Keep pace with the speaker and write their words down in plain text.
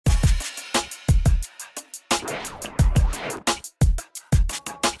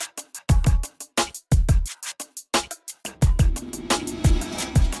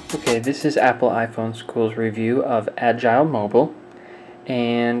Okay, this is Apple iPhone School's review of Agile Mobile,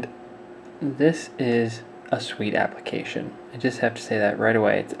 and this is a sweet application. I just have to say that right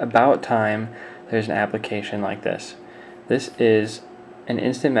away. It's about time there's an application like this. This is an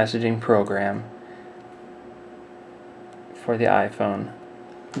instant messaging program for the iPhone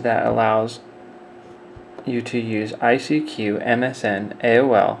that allows you to use ICQ, MSN,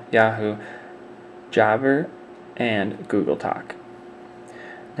 AOL, Yahoo, Jabber, and GoogleTalk.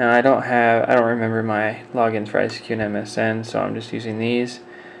 Now I don't remember my logins for ICQ and MSN, so I'm just using these.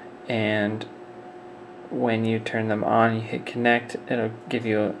 And when you turn them on, you hit connect, it'll give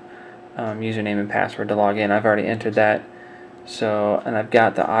you a username and password to log in. I've already entered that, and I've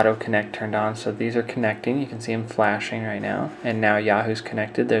got the auto connect turned on, so these are connecting. You can see them flashing right now, and now Yahoo's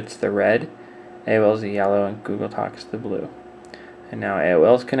connected. That's the red, AOL's the yellow, and GoogleTalk's the blue. And now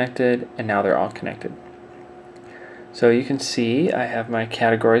AOL's connected, and now they're all connected. So you can see I have my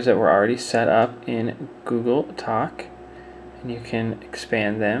categories that were already set up in GoogleTalk, and you can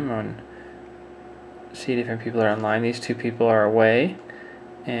expand them and see different people are online. These two people are away,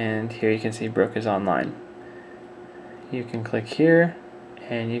 and here you can see Brooke is online. You can click here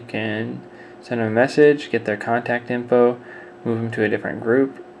and you can send them a message, get their contact info, move them to a different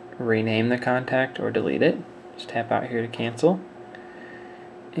group, rename the contact or delete it. Just tap out here to cancel,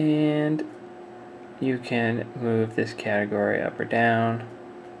 and you can move this category up or down,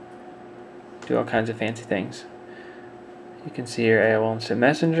 do all kinds of fancy things. You can see your AOL Instant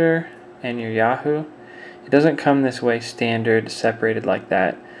Messenger and your Yahoo. It doesn't come this way standard separated like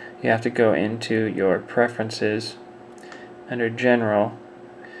that. You have to go into your preferences under General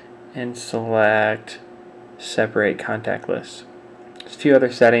and select Separate Contact Lists. There's a few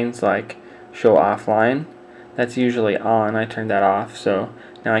other settings like Show Offline. That's usually on. I turned that off, so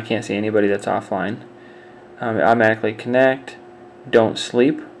now I can't see anybody that's offline. Automatically connect, don't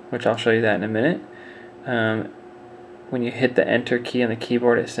sleep, which I'll show you that in a minute. When you hit the enter key on the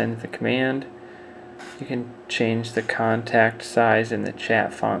keyboard, it sends the command. You can change the contact size and the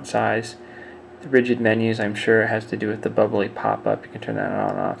chat font size. The rigid menus, I'm sure it has to do with the bubbly pop-up. You can turn that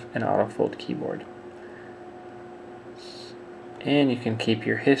on and off, and auto-fold keyboard. And you can keep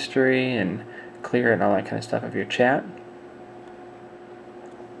your history and clear it and all that kind of stuff of your chat.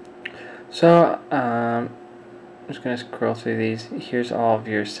 So, I'm just going to scroll through these. Here's all of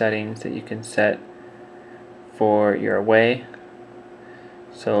your settings that you can set for your away.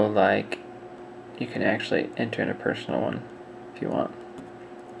 So like you can actually enter in a personal one if you want.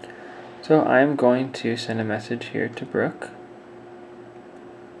 So I'm going to send a message here to Brooke.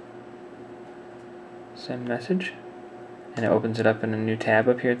 Send message. And it opens it up in a new tab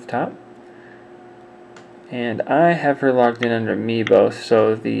up here at the top. And I have her logged in under me both,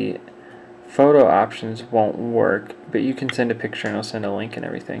 so the photo options won't work, but you can send a picture and it'll send a link and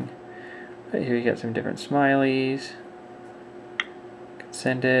everything. But here you got some different smileys. You can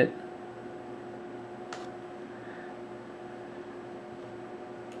send it.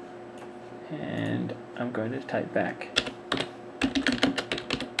 And I'm going to type back.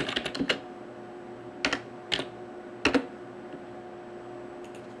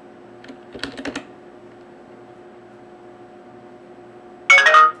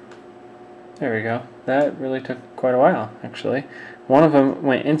 There we go. That really took quite a while, actually. One of them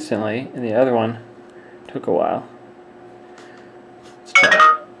went instantly, and the other one took a while. Let's try it.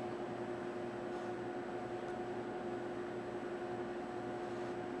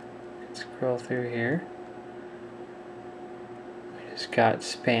 Scroll through here. I just got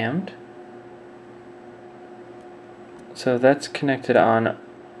spammed. So that's connected on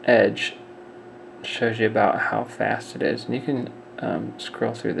Edge. Shows you about how fast it is, and you can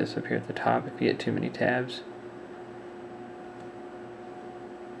scroll through this up here at the top if you get too many tabs.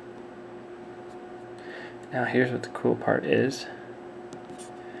 Now here's what the cool part is.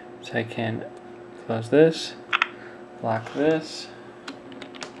 So I can close this, lock this,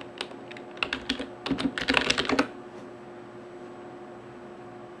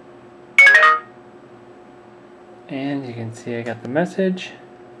 and you can see I got the message.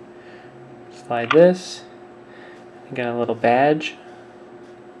 Slide this. Got a little badge.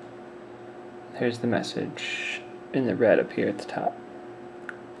 There's the message in the red up here at the top.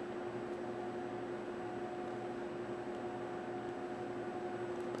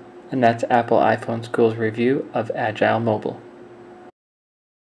 And that's Apple iPhone School's review of Agile Mobile.